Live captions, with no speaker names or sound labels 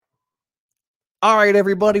All right,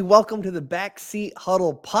 everybody, welcome to the Backseat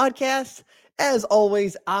Huddle podcast. As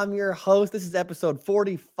always, I'm your host. This is episode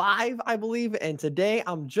 45, I believe, and today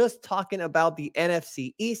I'm just talking about the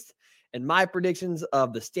NFC East and my predictions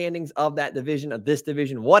of the standings of that division, of this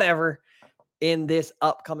division, whatever, in this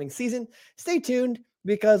upcoming season. Stay tuned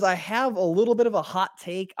because I have a little bit of a hot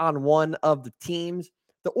take on one of the teams.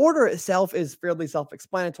 The order itself is fairly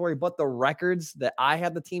self-explanatory, but the records that I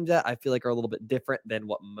have the teams at, I feel like are a little bit different than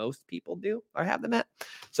what most people do or have them at.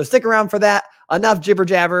 So stick around for that. Enough jibber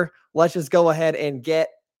jabber. Let's just go ahead and get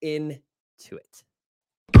into it.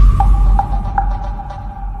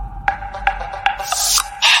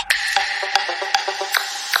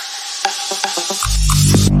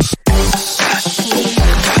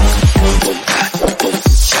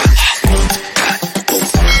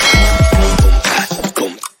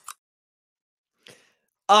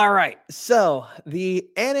 All right, so the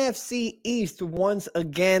NFC East, once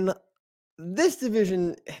again, this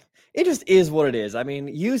division, it just is what it is. I mean,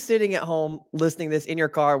 you sitting at home listening to this in your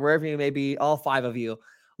car, wherever you may be, all five of you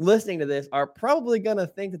listening to this are probably going to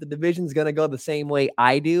think that the division's going to go the same way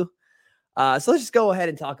I do. So let's just go ahead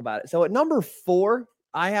and talk about it. So at number 4,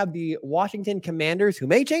 I have the Washington Commanders, who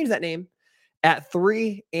may change that name, at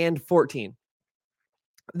 3-14.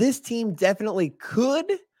 This team definitely could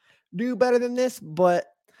do better than this, but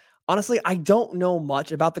honestly, I don't know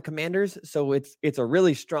much about the Commanders, so it's a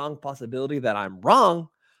really strong possibility that I'm wrong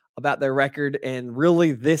about their record, and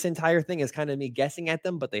really this entire thing is kind of me guessing at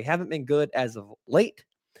them, but they haven't been good as of late,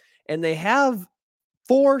 and they have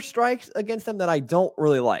 4 strikes against them that I don't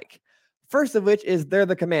really like. First of which is they're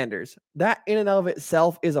the Commanders. That in and of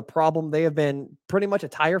itself is a problem. They have been pretty much a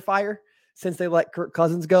tire fire since they let Kirk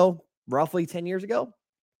Cousins go roughly 10 years ago.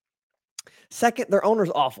 Second, their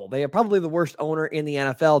owner's awful. They are probably the worst owner in the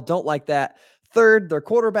NFL. Don't like that. Third, their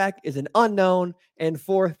quarterback is an unknown. And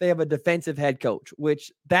fourth, they have a defensive head coach,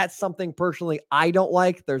 which that's something personally I don't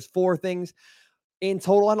like. There's 4 things in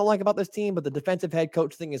total I don't like about this team, but the defensive head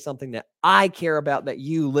coach thing is something that I care about that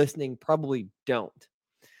you listening probably don't.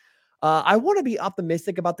 I want to be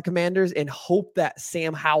optimistic about the Commanders and hope that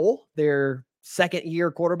Sam Howell, their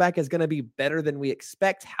second-year quarterback, is going to be better than we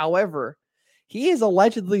expect. However, he is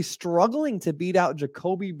allegedly struggling to beat out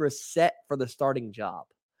Jacoby Brissett for the starting job.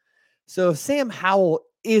 So if Sam Howell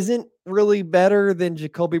isn't really better than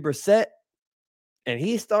Jacoby Brissett and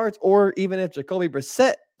he starts, or even if Jacoby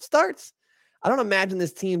Brissett starts, I don't imagine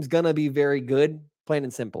this team's going to be very good, plain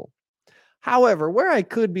and simple. However, where I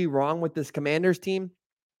could be wrong with this Commanders team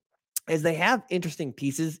is they have interesting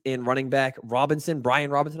pieces in running back Brian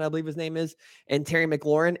Robinson, I believe his name is, and Terry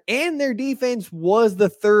McLaurin, and their defense was the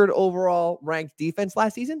 3rd overall ranked defense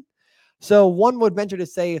last season. So one would venture to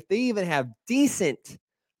say if they even have decent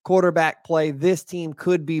quarterback play, this team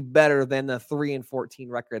could be better than the 3-14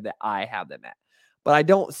 record that I have them at. But I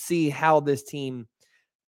don't see how this team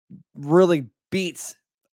really beats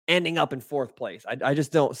ending up in 4th place. I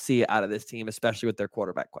just don't see it out of this team, especially with their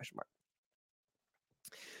quarterback question mark.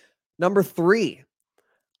 Number 3,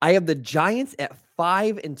 I have the Giants at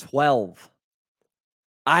 5-12.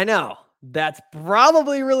 I know that's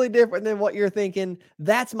probably really different than what you're thinking.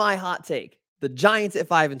 That's my hot take. The Giants at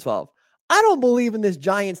 5-12. I don't believe in this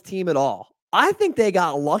Giants team at all. I think they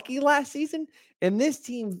got lucky last season, and this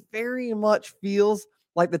team very much feels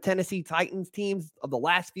like the Tennessee Titans teams of the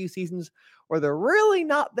last few seasons, where they're really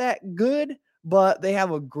not that good, but they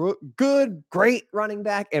have a great running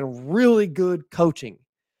back and really good coaching.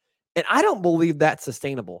 And I don't believe that's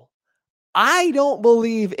sustainable. I don't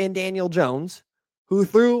believe in Daniel Jones, who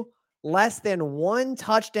threw less than 1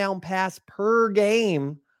 touchdown pass per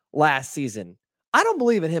game last season. I don't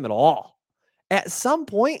believe in him at all. At some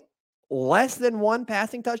point, less than 1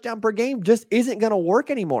 passing touchdown per game just isn't going to work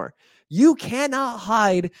anymore. You cannot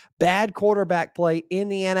hide bad quarterback play in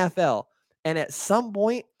the NFL. And at some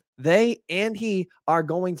point, they and he are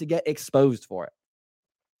going to get exposed for it.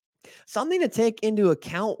 Something to take into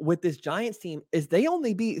account with this Giants team is they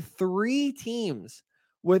only beat 3 teams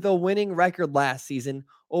with a winning record last season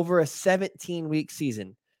over a 17-week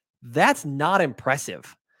season. That's not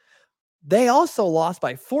impressive. They also lost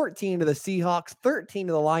by 14 to the Seahawks, 13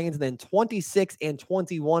 to the Lions, and then 26 and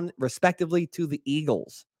 21, respectively, to the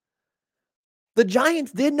Eagles. The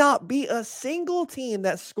Giants did not beat a single team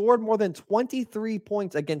that scored more than 23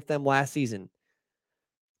 points against them last season.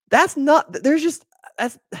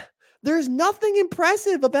 There's nothing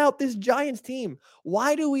impressive about this Giants team.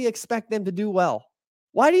 Why do we expect them to do well?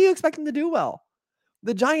 Why do you expect them to do well?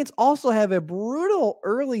 The Giants also have a brutal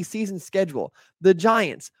early season schedule. The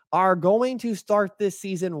Giants are going to start this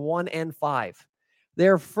season 1-5.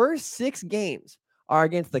 Their first 6 games are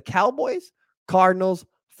against the Cowboys, Cardinals,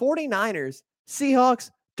 49ers,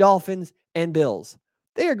 Seahawks, Dolphins, and Bills.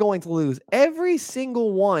 They are going to lose every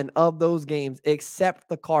single one of those games except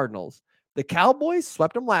the Cardinals. The Cowboys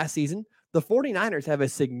swept them last season. The 49ers have a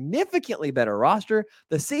significantly better roster.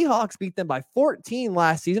 The Seahawks beat them by 14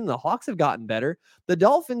 last season. The Hawks have gotten better. The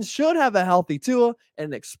Dolphins should have a healthy Tua and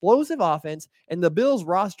an explosive offense. And the Bills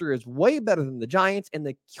roster is way better than the Giants. And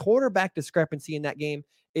the quarterback discrepancy in that game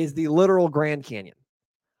is the literal Grand Canyon.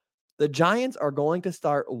 The Giants are going to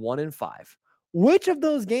start 1-5. Which of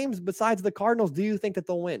those games besides the Cardinals do you think that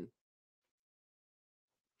they'll win?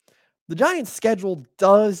 The Giants' schedule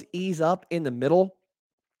does ease up in the middle,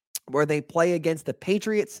 where they play against the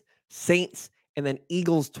Patriots, Saints, and then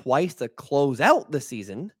Eagles twice to close out the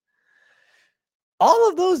season. All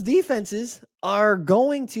of those defenses are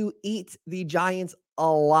going to eat the Giants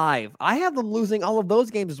alive. I have them losing all of those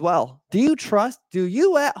games as well. Do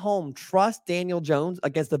you at home trust Daniel Jones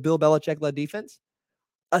against the Bill Belichick-led defense?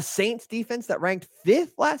 A Saints defense that ranked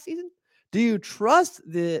 5th last season? Do you trust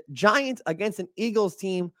the Giants against an Eagles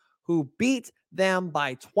team who beat them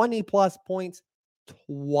by 20 plus points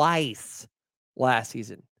twice last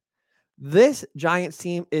season? This Giants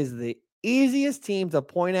team is the easiest team to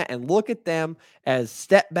point at and look at them as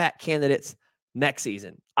step back candidates next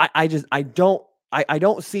season. I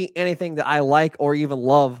don't see anything that I like or even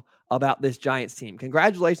love about this Giants team.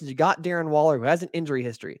 Congratulations, you got Darren Waller, who has an injury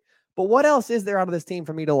history. But what else is there out of this team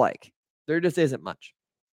for me to like? There just isn't much.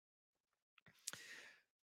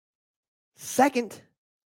 Second,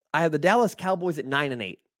 I have the Dallas Cowboys at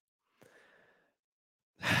 9-8.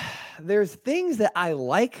 There's things that I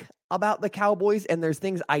like about the Cowboys, and there's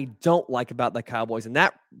things I don't like about the Cowboys. And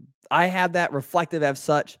that I have that reflective as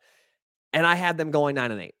such, and I had them going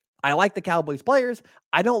 9-8. I like the Cowboys players.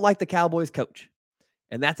 I don't like the Cowboys coach.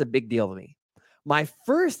 And that's a big deal to me. My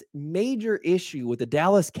first major issue with the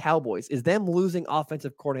Dallas Cowboys is them losing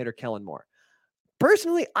offensive coordinator Kellen Moore.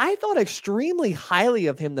 Personally, I thought extremely highly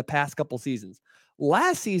of him the past couple seasons.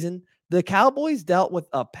 Last season, the Cowboys dealt with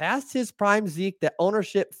a past his prime Zeke that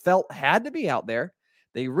ownership felt had to be out there.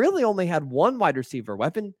 They really only had one wide receiver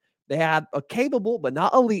weapon. They had a capable but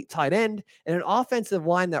not elite tight end and an offensive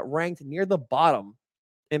line that ranked near the bottom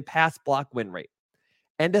in pass block win rate.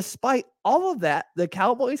 And despite all of that, the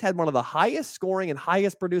Cowboys had one of the highest scoring and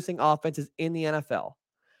highest producing offenses in the NFL.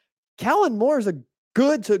 Kellen Moore is a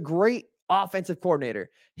good to great offensive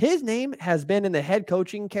coordinator. His name has been in the head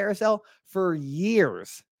coaching carousel for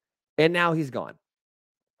years, and now he's gone.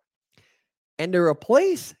 And to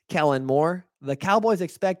replace Kellen Moore, the Cowboys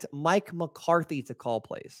expect Mike McCarthy to call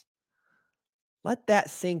plays. Let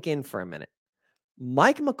that sink in for a minute.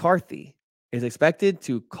 Mike McCarthy is expected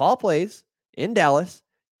to call plays in Dallas,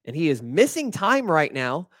 and he is missing time right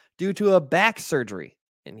now due to a back surgery.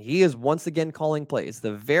 And he is once again calling plays.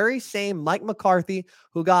 The very same Mike McCarthy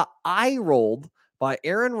who got eye-rolled by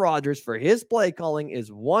Aaron Rodgers for his play calling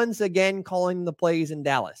is once again calling the plays in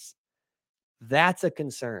Dallas. That's a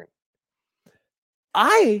concern.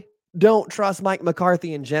 I don't trust Mike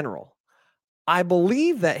McCarthy in general. I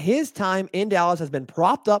believe that his time in Dallas has been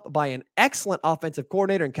propped up by an excellent offensive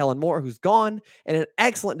coordinator in Kellen Moore, who's gone, and an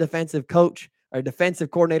excellent defensive coach or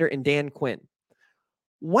defensive coordinator in Dan Quinn.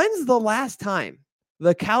 When's the last time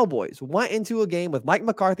the Cowboys went into a game with Mike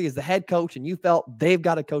McCarthy as the head coach and you felt they've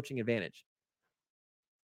got a coaching advantage?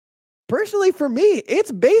 Personally, for me,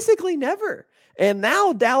 it's basically never. And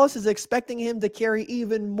now Dallas is expecting him to carry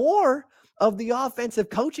even more of the offensive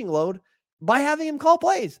coaching load by having him call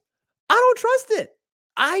plays. I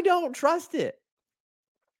don't trust it.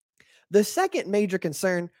 The second major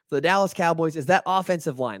concern for the Dallas Cowboys is that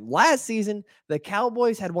offensive line. Last season, the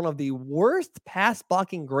Cowboys had one of the worst pass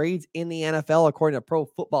blocking grades in the NFL, according to Pro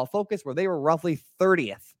Football Focus, where they were roughly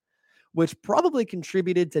 30th, which probably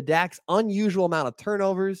contributed to Dak's unusual amount of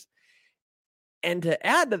turnovers. And to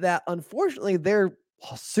add to that, unfortunately, their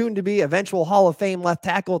soon-to-be eventual Hall of Fame left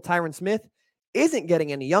tackle, Tyron Smith, isn't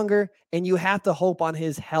getting any younger, and you have to hope on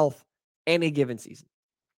his health any given season.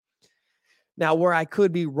 Now, where I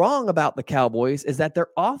could be wrong about the Cowboys is that their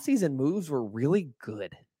offseason moves were really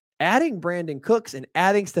good. Adding Brandon Cooks and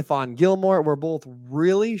adding Stephon Gilmore were both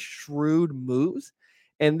really shrewd moves,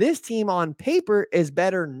 and this team on paper is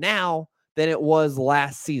better now than it was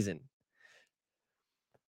last season.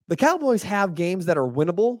 The Cowboys have games that are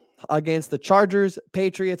winnable against the Chargers,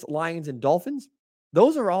 Patriots, Lions, and Dolphins.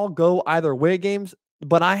 Those are all go either way games,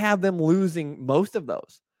 but I have them losing most of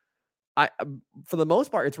those. For the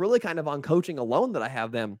most part, it's really kind of on coaching alone that I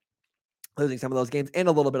have them losing some of those games and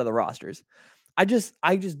a little bit of the rosters. I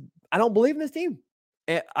don't believe in this team.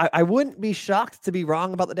 I wouldn't be shocked to be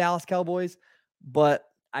wrong about the Dallas Cowboys, but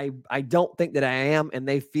I don't think that I am, and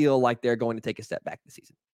they feel like they're going to take a step back this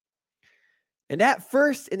season. And at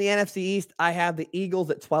first in the NFC East, I have the Eagles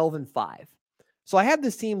at 12-5. So I have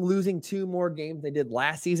this team losing 2 more games they did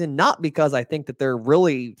last season, not because I think that they're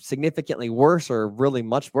really significantly worse or really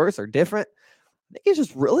much worse or different. I think it's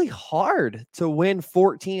just really hard to win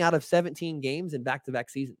 14 out of 17 games in back-to-back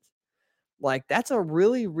seasons. Like, that's a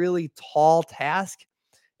really, really tall task.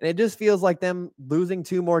 And it just feels like them losing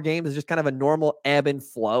 2 more games is just kind of a normal ebb and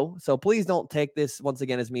flow. So please don't take this once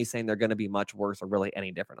again as me saying they're going to be much worse or really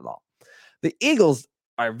any different at all. The Eagles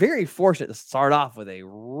are very fortunate to start off with a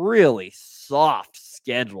really soft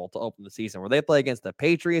schedule to open the season where they play against the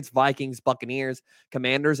Patriots, Vikings, Buccaneers,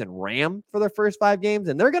 Commanders, and Ram for their first 5 games.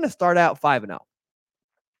 And they're going to start out 5-0.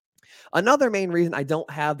 Another main reason I don't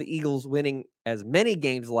have the Eagles winning as many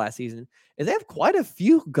games last season is they have quite a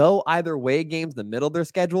few go either way games in the middle of their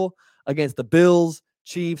schedule against the Bills,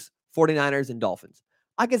 Chiefs, 49ers, and Dolphins.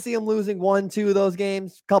 I can see them losing 1, 2 of those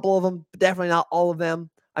games, a couple of them, but definitely not all of them.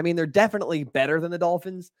 I mean, they're definitely better than the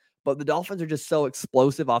Dolphins, but the Dolphins are just so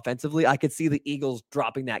explosive offensively. I could see the Eagles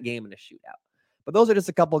dropping that game in a shootout. But those are just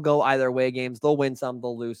a couple go either way games. They'll win some,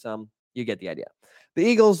 they'll lose some. You get the idea. The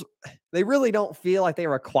Eagles, they really don't feel like they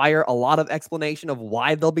require a lot of explanation of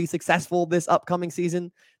why they'll be successful this upcoming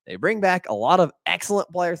season. They bring back a lot of excellent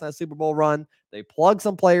players on a Super Bowl run. They plug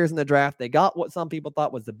some players in the draft. They got what some people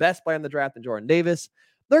thought was the best player in the draft in Jordan Davis.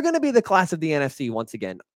 They're going to be the class of the NFC once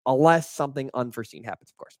again, unless something unforeseen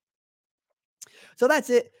happens, of course. So that's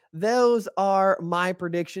it. Those are my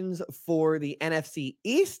predictions for the NFC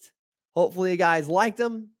East. Hopefully you guys liked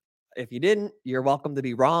them. If you didn't, you're welcome to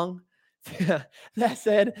be wrong. That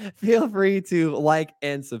said, feel free to like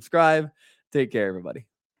and subscribe. Take care, everybody.